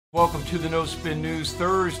Welcome to the No Spin News,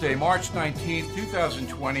 Thursday, March 19th,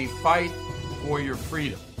 2020. Fight for your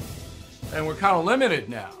freedom. And we're kind of limited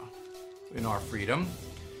now in our freedom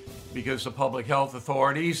because the public health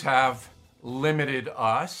authorities have limited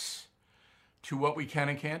us to what we can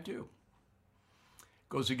and can't do. It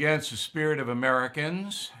goes against the spirit of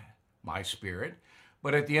Americans, my spirit.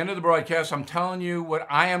 But at the end of the broadcast, I'm telling you what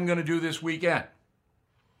I am going to do this weekend.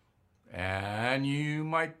 And you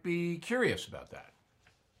might be curious about that.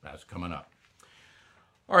 That's coming up.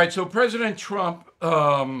 All right, so President Trump,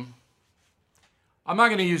 I'm not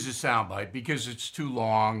going to use the soundbite because it's too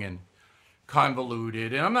long and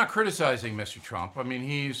convoluted. And I'm not criticizing Mr. Trump. I mean,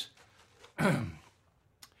 he's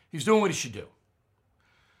doing what he should do.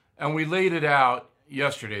 And we laid it out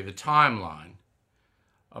yesterday, the timeline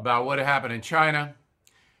about what happened in China,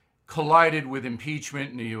 collided with impeachment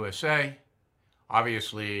in the USA.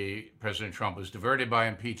 Obviously, President Trump was diverted by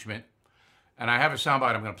impeachment. And I have a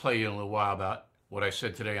soundbite I'm going to play you in a little while about what I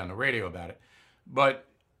said today on the radio about it. But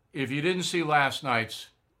if you didn't see last night's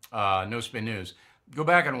No Spin News, go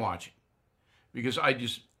back and watch it. Because I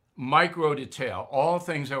just micro detail all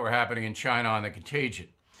things that were happening in China on the contagion.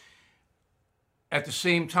 At the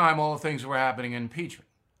same time, all the things that were happening in impeachment.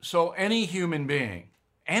 So any human being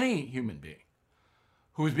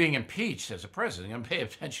who is being impeached as a president, going to pay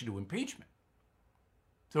attention to impeachment.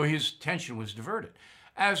 So his attention was diverted.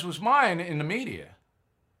 As was mine in the media.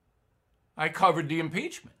 I covered the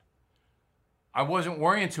impeachment. I wasn't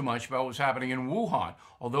worrying too much about what was happening in Wuhan,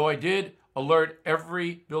 although I did alert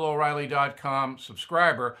every BillO'Reilly.com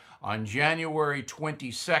subscriber on January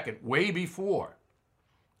 22nd, way before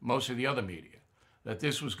most of the other media, that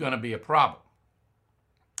this was going to be a problem.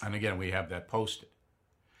 And again, we have that posted.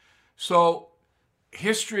 So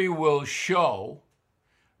history will show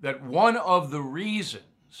that one of the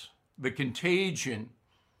reasons the contagion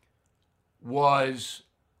was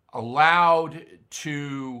allowed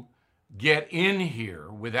to get in here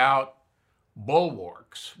without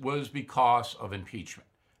bulwarks was because of impeachment.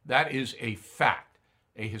 That is a fact,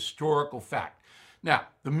 a historical fact. Now,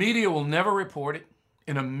 the media will never report it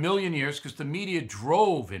in a million years because the media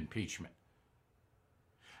drove impeachment.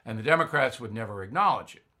 And the Democrats would never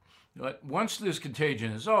acknowledge it. But once this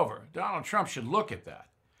contagion is over, Donald Trump should look at that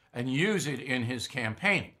and use it in his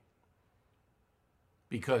campaigning.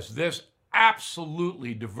 Because this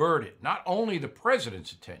absolutely diverted not only the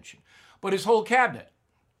president's attention, but his whole cabinet.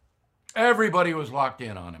 Everybody was locked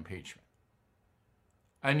in on impeachment.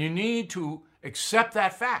 And you need to accept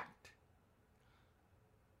that fact.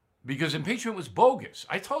 Because impeachment was bogus.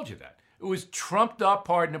 I told you that. It was trumped up,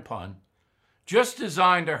 pardon the pun, just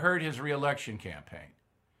designed to hurt his reelection campaign.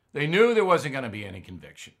 They knew there wasn't going to be any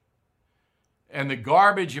conviction. And the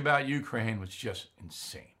garbage about Ukraine was just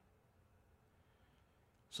insane.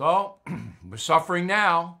 So, we're suffering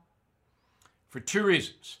now for two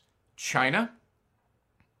reasons. China,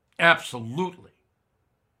 absolutely,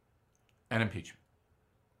 and impeachment.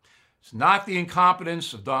 It's not the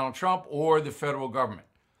incompetence of Donald Trump or the federal government.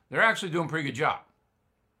 They're actually doing a pretty good job.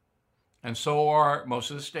 And so are most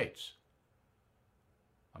of the states.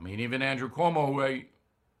 I mean, even Andrew Cuomo, who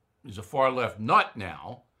is a far-left nut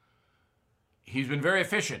now, he's been very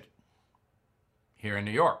efficient here in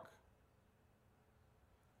New York.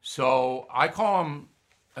 So I call him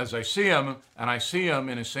as I see him, and I see him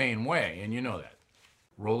in a sane way, and you know that.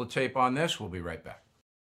 Roll the tape on this. We'll be right back.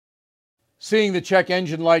 Seeing the check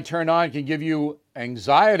engine light turn on can give you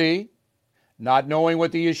anxiety, not knowing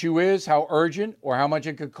what the issue is, how urgent, or how much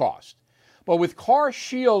it could cost. But with Car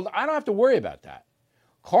Shield, I don't have to worry about that.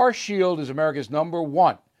 Car Shield is America's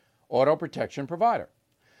 #1 auto protection provider.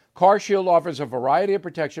 Car Shield offers a variety of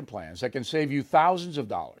protection plans that can save you thousands of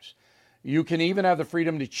dollars. You can even have the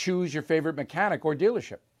freedom to choose your favorite mechanic or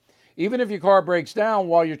dealership. Even if your car breaks down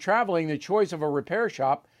while you're traveling, the choice of a repair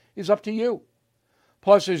shop is up to you.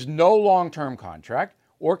 Plus, there's no long-term contract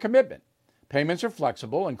or commitment. Payments are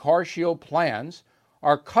flexible, and Car Shield plans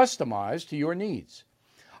are customized to your needs.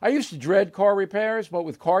 I used to dread car repairs, but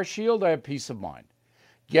with Car Shield, I have peace of mind.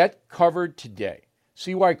 Get covered today.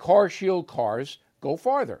 See why Car Shield cars go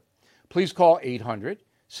farther. Please call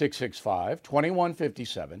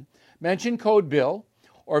 800-665-2157. Mention code BILL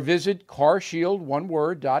or visit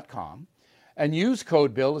carshieldoneword.com and use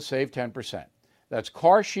code BILL to save 10%. That's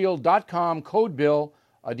carshield.com, code BILL.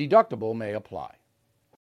 A deductible may apply.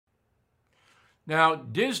 Now,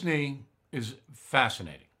 Disney is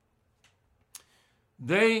fascinating.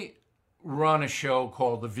 They run a show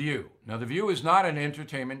called The View. Now, The View is not an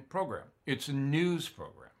entertainment program. It's a news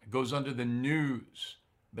program. It goes under the news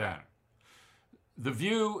banner. The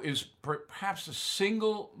View is perhaps the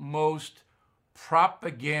single most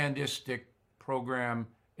propagandistic program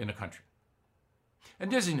in the country.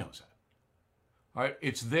 And Disney knows that. All right?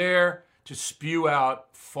 It's there to spew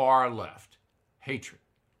out far left hatred.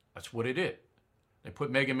 That's what it is. They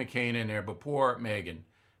put Meghan McCain in there, but poor Meghan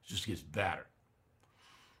just gets battered.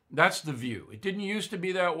 That's the view. It didn't used to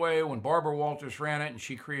be that way when Barbara Walters ran it and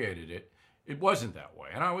she created it. It wasn't that way.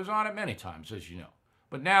 And I was on it many times, as you know.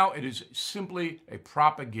 But now it is simply a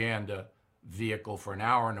propaganda vehicle for an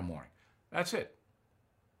hour in the morning. That's it.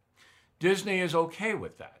 Disney is okay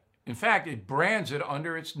with that. In fact, it brands it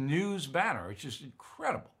under its news banner. It's just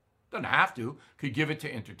incredible. Doesn't have to. Could give it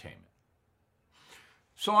to entertainment.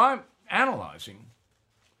 So I'm analyzing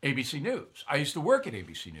ABC News. I used to work at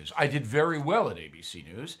ABC News. I did very well at ABC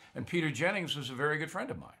News, and Peter Jennings was a very good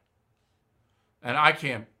friend of mine. And I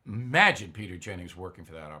can't imagine Peter Jennings working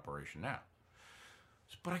for that operation now.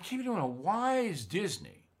 But I can't even know, why is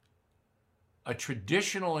Disney, a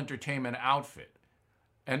traditional entertainment outfit,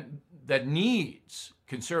 and that needs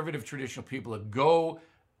conservative traditional people to go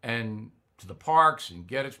and to the parks and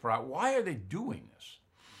get its product, why are they doing this?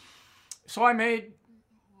 So I made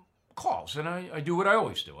calls, and I do what I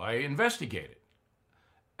always do. I investigate it.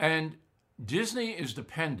 And Disney is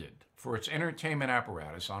dependent for its entertainment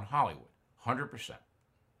apparatus on Hollywood, 100%.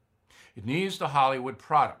 It needs the Hollywood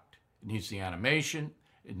product. It needs the animation.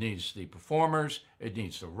 It needs the performers. It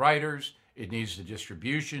needs the writers. It needs the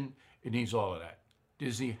distribution. It needs all of that.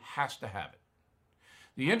 Disney has to have it.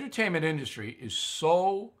 The entertainment industry is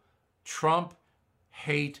so Trump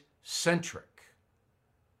hate-centric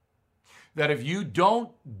that if you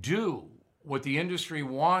don't do what the industry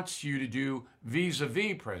wants you to do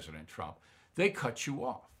vis-a-vis President Trump, they cut you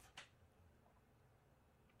off.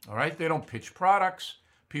 All right? They don't pitch products.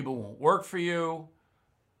 People won't work for you.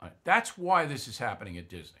 All right, that's why this is happening at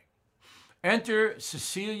Disney. Enter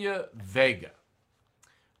Cecilia Vega,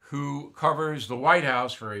 who covers the White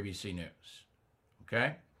House for ABC News.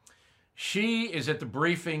 Okay? She is at the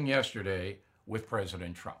briefing yesterday with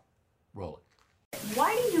President Trump. Roll it.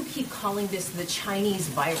 Why do you keep calling this the Chinese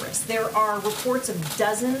virus? There are reports of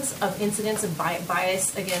dozens of incidents of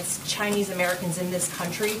bias against Chinese Americans in this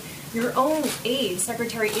country. Your own aide,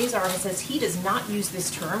 Secretary Azar, says he does not use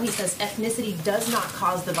this term. He says ethnicity does not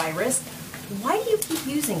cause the virus. Why do you keep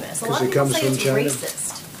using this? A lot of people say it's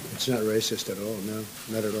racist. It's not racist at all. No,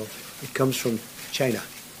 not at all. It comes from China.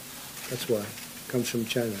 That's why. It comes from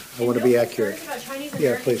China. I want to be accurate.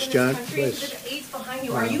 Yeah, please, John. Please.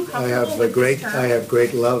 I have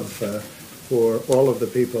great love for all of the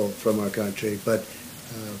people from our country, but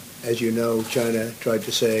as you know, China tried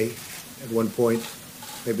to say at one point,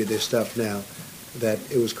 maybe they stopped now, that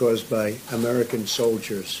it was caused by American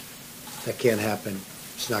soldiers. That can't happen.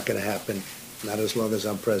 It's not going to happen. Not as long as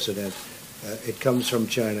I'm president. It comes from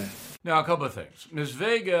China. Now, a couple of things. Ms.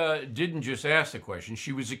 Vega didn't just ask the question.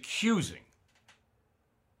 She was accusing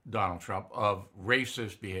Donald Trump of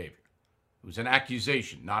racist behavior. It was an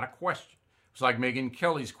accusation, not a question. It was like Megyn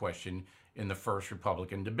Kelly's question in the first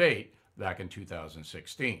Republican debate back in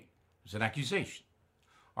 2016. It was an accusation.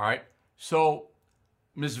 All right? So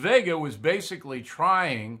Ms. Vega was basically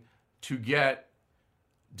trying to get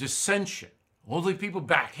dissension. Hold the people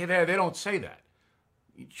back. Hey, they don't say that.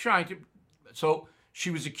 So she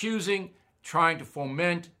was accusing, trying to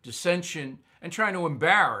foment dissension, and trying to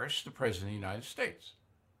embarrass the President of the United States.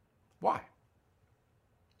 Why?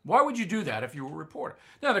 Why would you do that if you were a reporter?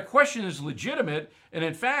 Now, the question is legitimate, and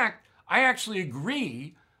in fact, I actually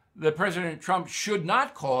agree that President Trump should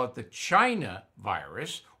not call it the China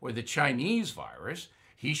virus or the Chinese virus.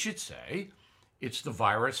 He should say it's the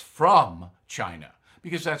virus from China,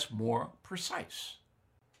 because that's more precise.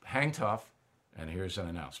 Hang tough, and here's an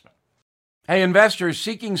announcement. Hey, investors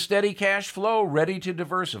seeking steady cash flow, ready to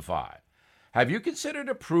diversify. Have you considered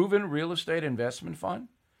a proven real estate investment fund?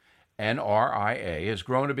 NRIA has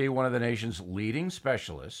grown to be one of the nation's leading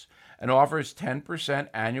specialists and offers 10%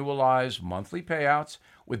 annualized monthly payouts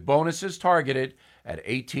with bonuses targeted at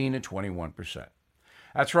 18 to 21%.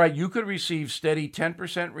 That's right, you could receive steady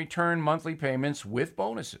 10% return monthly payments with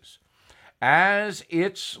bonuses. As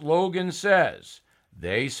its slogan says,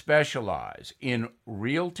 they specialize in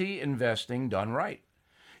realty investing done right.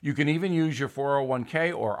 You can even use your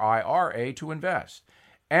 401k or IRA to invest.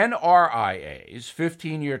 NRIA's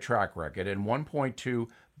 15-year track record and $1.2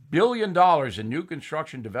 billion in new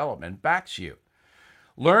construction development backs you.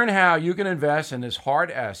 Learn how you can invest in this hard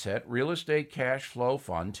asset real estate cash flow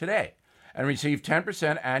fund today and receive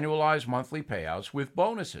 10% annualized monthly payouts with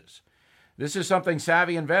bonuses. This is something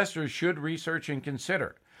savvy investors should research and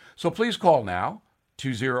consider. So please call now,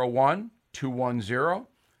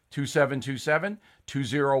 201-210-2727,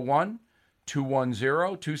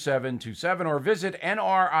 201-210-2727, or visit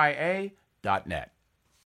nria.net.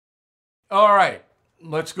 All right,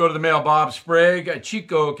 let's go to the mail. Bob Sprague,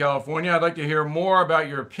 Chico, California. I'd like to hear more about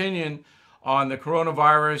your opinion on the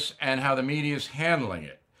coronavirus and how the media is handling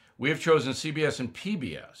it. We have chosen CBS and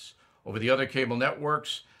PBS over the other cable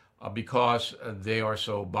networks because they are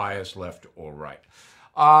so biased left or right.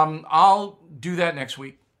 I'll do that next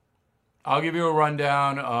week. I'll give you a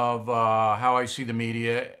rundown of how I see the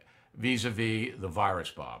media vis-a-vis the virus,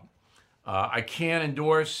 Bob. I can't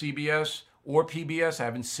endorse CBS or PBS. I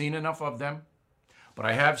haven't seen enough of them. But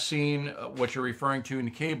I have seen what you're referring to in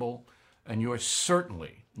cable, and you're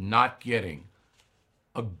certainly not getting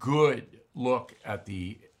a good look at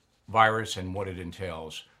the virus and what it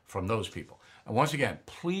entails from those people. And once again,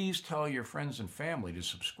 please tell your friends and family to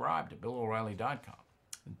subscribe to BillO'Reilly.com.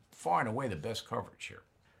 Far and away the best coverage here.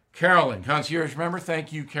 Carolyn, concierge member,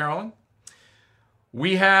 thank you, Carolyn.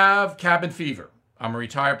 We have cabin fever. I'm a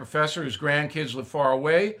retired professor whose grandkids live far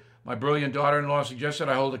away. My brilliant daughter-in-law suggested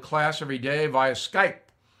I hold a class every day via Skype.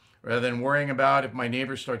 Rather than worrying about if my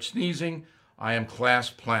neighbors start sneezing, I am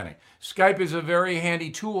class planning. Skype is a very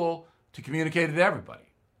handy tool to communicate with everybody.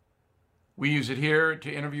 We use it here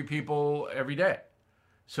to interview people every day.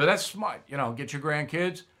 So that's smart. You know, get your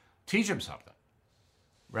grandkids, teach them something.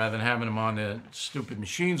 Rather than having them on the stupid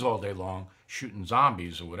machines all day long, shooting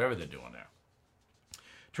zombies or whatever they're doing there.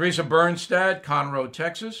 Teresa Bernstad, Conroe,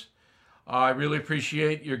 Texas. I really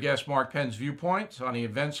appreciate your guest Mark Penn's viewpoints on the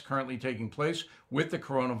events currently taking place with the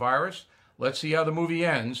coronavirus. Let's see how the movie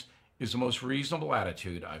ends is the most reasonable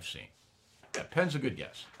attitude I've seen. Yeah, Penn's a good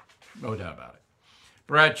guest. No doubt about it.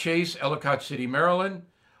 Brad Chase, Ellicott City, Maryland.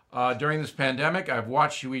 During this pandemic, I've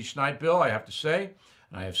watched you each night, Bill, I have to say,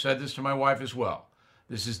 and I have said this to my wife as well.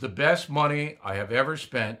 This is the best money I have ever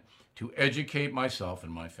spent to educate myself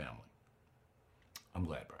and my family. I'm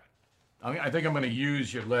glad, Brad. I think I'm going to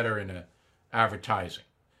use your letter in advertising,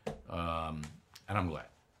 and I'm glad.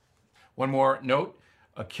 One more note,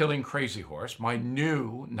 A Killing Crazy Horse, my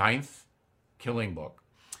new 9th killing book,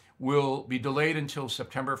 will be delayed until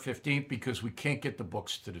September 15th because we can't get the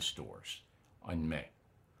books to the stores in May.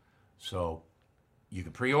 So you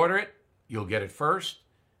can pre-order it. You'll get it first.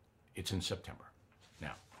 It's in September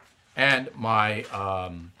now. And my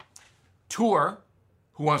tour,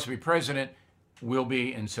 Who Wants to Be President, will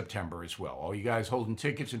be in September as well. All you guys holding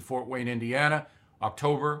tickets in Fort Wayne, Indiana,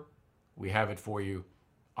 October, we have it for you.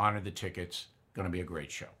 Honor the tickets. Going to be a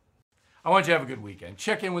great show. I want you to have a good weekend.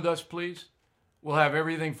 Check in with us, please. We'll have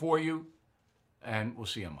everything for you, and we'll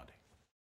see you on Monday.